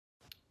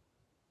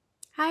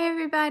Hi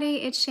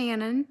everybody, it's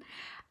Shannon.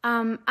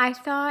 I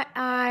thought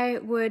I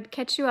would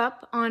catch you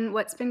up on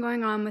what's been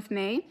going on with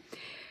me.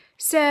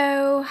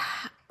 So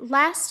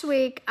last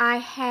week I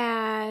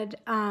had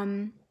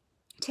to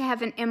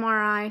have an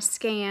MRI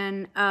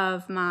scan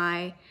of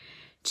my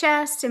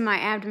chest and my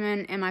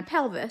abdomen and my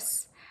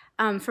pelvis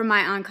from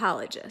my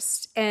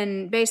oncologist.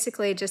 And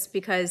basically just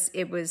because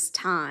it was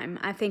time.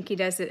 I think he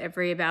does it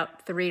every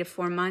about 3 to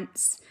 4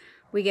 months.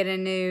 We get a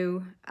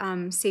new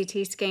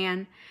CT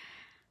scan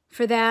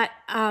for that.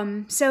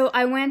 So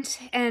I went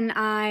and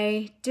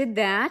I did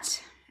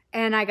that,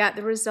 and I got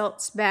the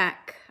results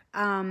back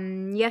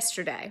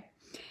yesterday.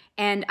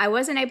 And I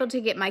wasn't able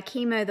to get my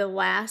chemo the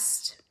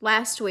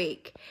last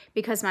week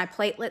because my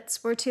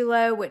platelets were too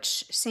low,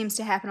 which seems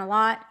to happen a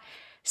lot.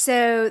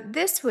 So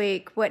this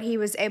week, what he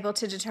was able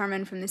to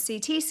determine from the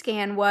CT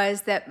scan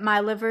was that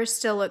my liver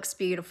still looks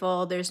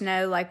beautiful. There's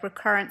no like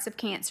recurrence of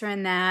cancer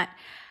in that.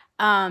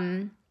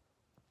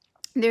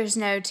 There's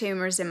no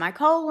tumors in my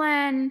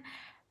colon.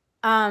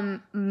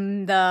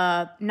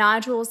 The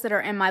nodules that are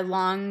in my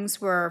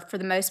lungs were, for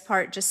the most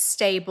part, just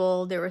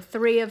stable. There were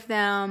 3 of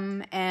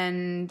them,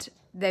 and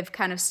they've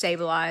kind of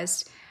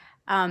stabilized.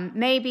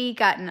 Maybe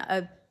gotten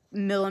a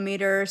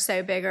millimeter or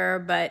so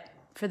bigger, but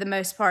for the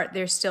most part,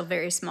 they're still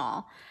very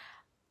small.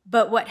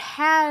 But what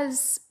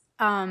has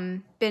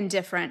been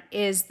different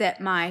is that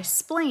my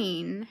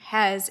spleen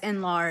has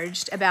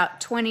enlarged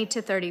about 20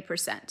 to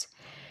 30%.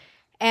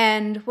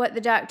 And what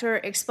the doctor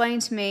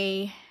explained to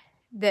me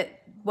that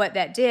what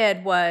that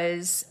did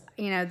was,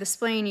 the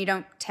spleen, you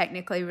don't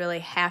technically really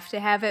have to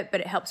have it,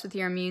 but it helps with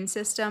your immune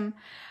system.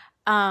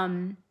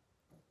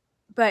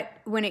 But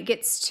when it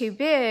gets too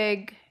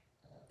big,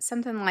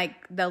 something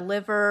like the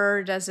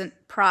liver doesn't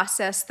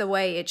process the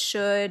way it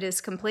should,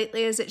 as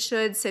completely as it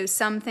should, so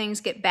some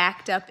things get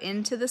backed up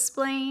into the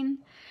spleen,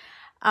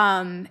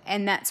 and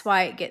that's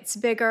why it gets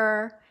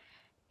bigger,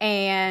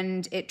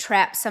 and it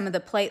traps some of the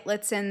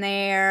platelets in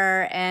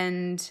there,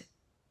 and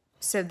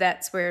so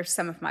that's where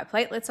some of my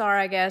platelets are,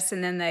 I guess,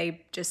 and then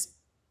they just,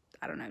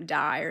 I don't know,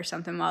 die or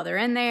something while they're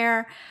in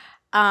there.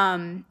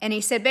 And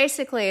he said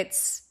basically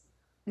it's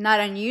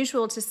not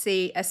unusual to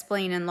see a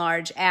spleen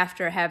enlarge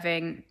after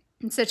having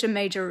such a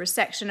major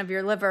resection of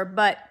your liver,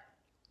 but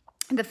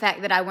the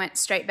fact that I went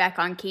straight back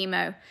on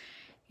chemo,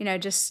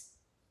 just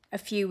a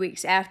few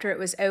weeks after it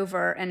was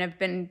over, and have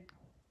been,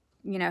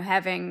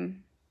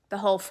 having the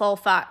whole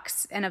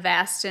Folfox and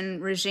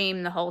Avastin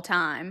regime the whole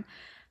time,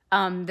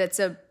 that's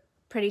a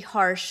pretty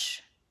harsh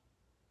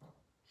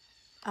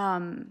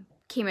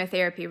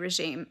chemotherapy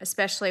regime,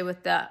 especially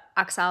with the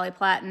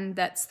oxaliplatin.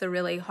 That's the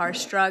really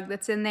harsh drug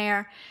that's in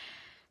there.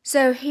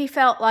 So he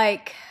felt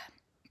like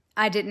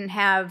I didn't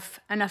have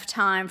enough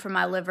time for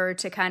my liver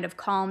to kind of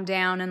calm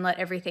down and let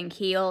everything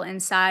heal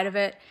inside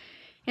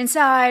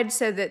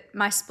so that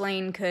my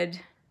spleen could,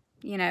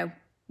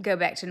 go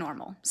back to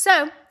normal.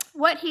 So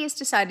what he has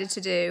decided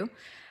to do,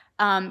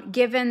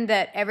 given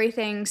that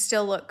everything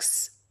still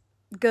looks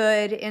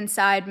good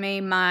inside me,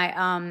 my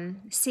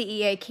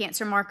CEA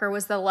cancer marker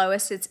was the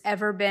lowest it's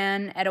ever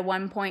been at a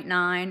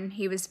 1.9.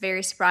 He was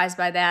very surprised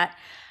by that.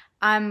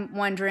 I'm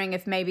wondering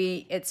if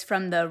maybe it's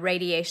from the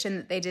radiation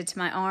that they did to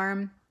my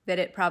arm, that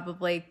it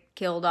probably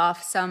killed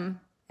off some,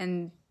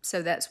 and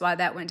so that's why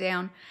that went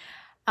down.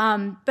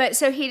 But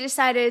so he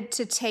decided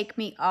to take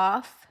me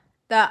off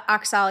the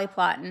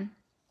oxaliplatin.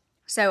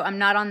 So I'm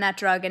not on that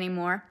drug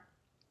anymore,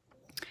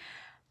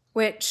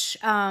 which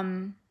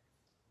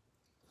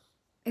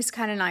is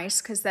kind of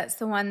nice because that's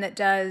the one that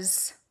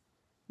does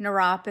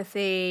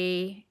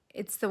neuropathy.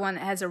 It's the one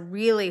that has a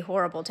really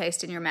horrible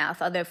taste in your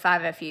mouth, although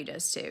 5-FU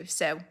does too,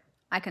 so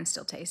I can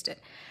still taste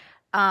it.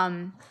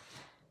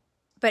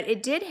 But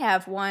it did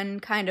have one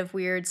kind of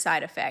weird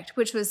side effect,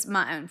 which was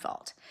my own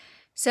fault.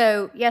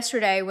 So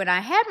yesterday when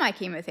I had my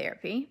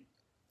chemotherapy,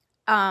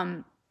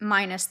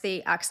 minus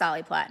the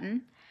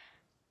oxaliplatin,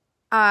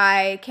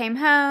 I came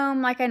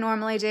home like I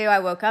normally do. I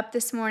woke up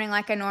this morning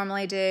like I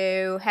normally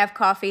do, have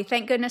coffee.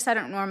 Thank goodness I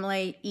don't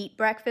normally eat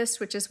breakfast,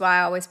 which is why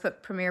I always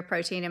put Premier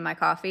Protein in my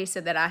coffee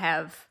so that I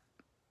have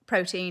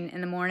protein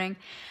in the morning.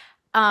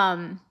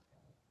 But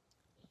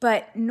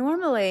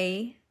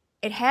normally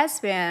it has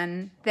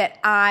been that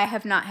I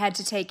have not had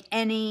to take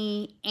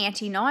any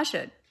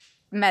anti-nausea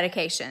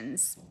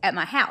medications at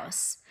my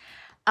house,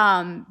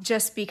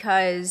 just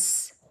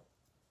because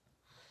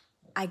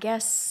I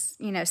guess,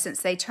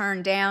 since they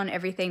turned down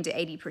everything to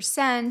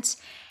 80%,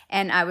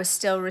 and I was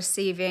still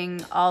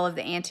receiving all of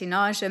the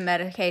anti-nausea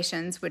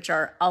medications, which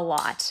are a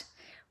lot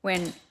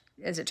when,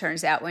 as it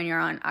turns out, when you're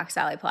on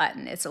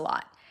oxaliplatin, it's a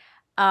lot,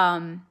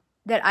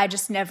 that I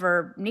just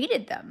never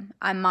needed them.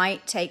 I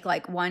might take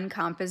like one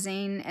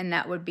Compazine and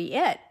that would be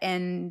it,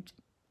 and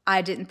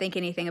I didn't think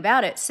anything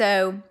about it.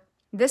 So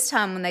this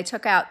time when they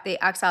took out the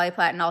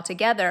oxaliplatin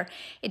altogether,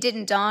 it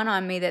didn't dawn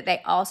on me that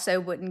they also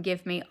wouldn't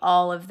give me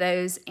all of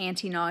those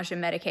anti-nausea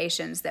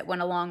medications that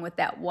went along with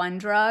that one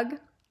drug.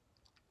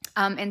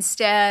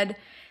 Instead,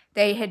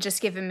 they had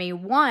just given me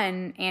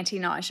one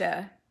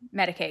anti-nausea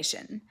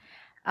medication.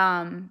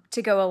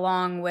 to go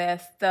along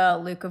with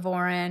the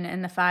leucovorin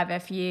and the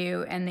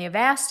 5-FU and the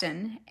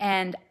Avastin,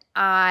 and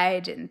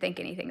I didn't think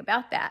anything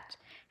about that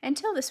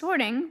until this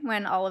morning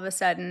when all of a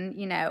sudden,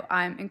 you know,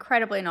 I'm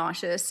incredibly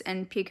nauseous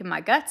and puking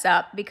my guts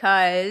up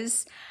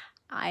because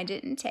I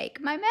didn't take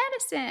my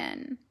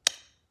medicine.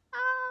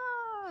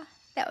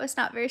 That was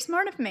not very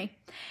smart of me.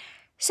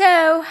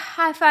 So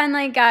I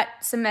finally got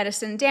some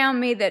medicine down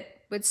me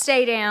that would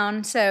stay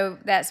down, so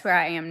that's where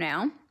I am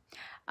now.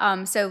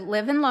 So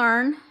live and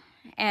learn,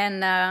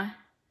 and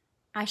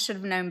I should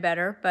have known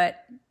better,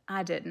 but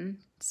I didn't.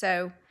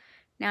 So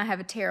now I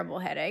have a terrible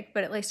headache,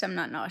 but at least I'm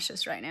not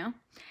nauseous right now.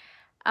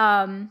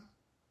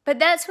 But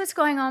that's what's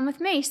going on with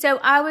me. So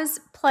I was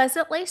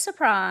pleasantly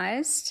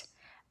surprised.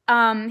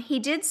 He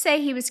did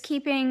say he was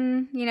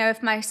keeping, you know,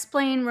 if my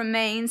spleen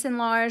remains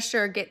enlarged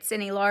or gets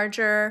any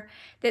larger,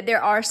 that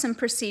there are some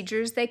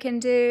procedures they can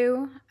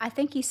do. I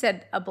think he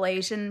said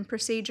ablation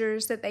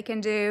procedures that they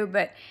can do,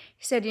 but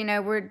he said, you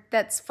know,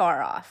 that's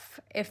far off.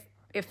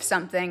 If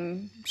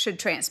something should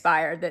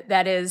transpire,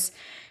 that is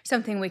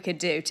something we could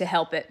do to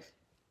help it.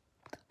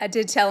 I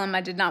did tell him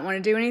I did not want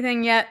to do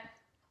anything yet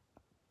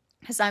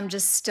because I'm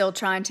just still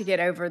trying to get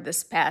over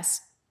this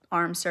past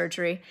arm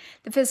surgery.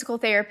 The physical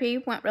therapy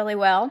went really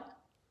well.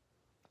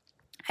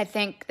 I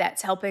think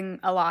that's helping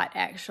a lot,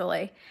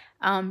 actually.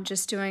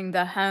 Just doing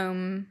the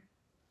home,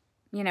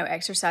 you know,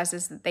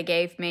 exercises that they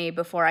gave me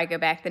before I go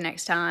back the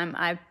next time.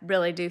 I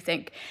really do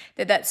think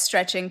that that's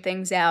stretching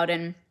things out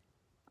and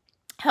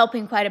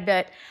helping quite a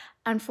bit.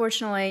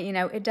 Unfortunately, you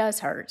know, it does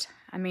hurt.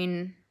 I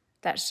mean,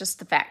 that's just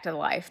the fact of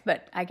life,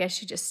 but I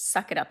guess you just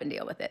suck it up and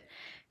deal with it,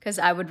 because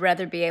I would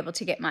rather be able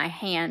to get my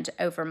hand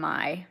over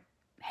my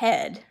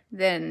head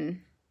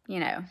than, you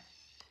know,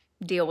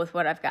 deal with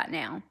what I've got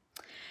now.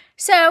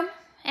 So,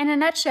 in a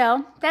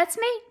nutshell, that's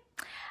me.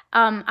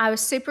 I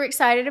was super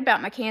excited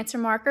about my cancer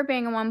marker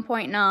being a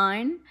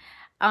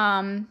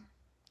 1.9.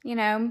 You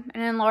know,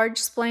 an enlarged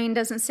spleen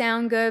doesn't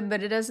sound good,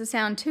 but it doesn't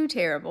sound too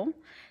terrible.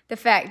 The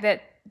fact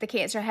that the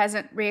cancer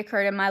hasn't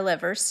reoccurred in my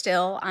liver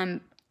still,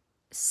 I'm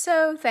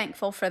so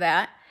thankful for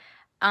that.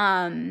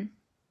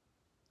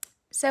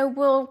 So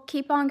we'll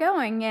keep on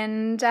going,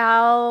 and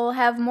I'll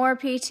have more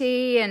PT,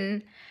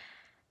 and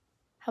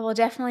I will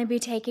definitely be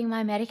taking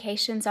my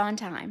medications on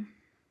time.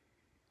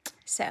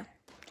 So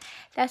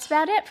that's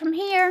about it from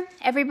here.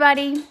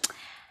 Everybody,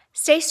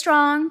 stay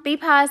strong, be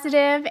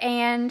positive,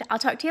 and I'll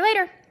talk to you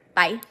later.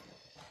 Bye.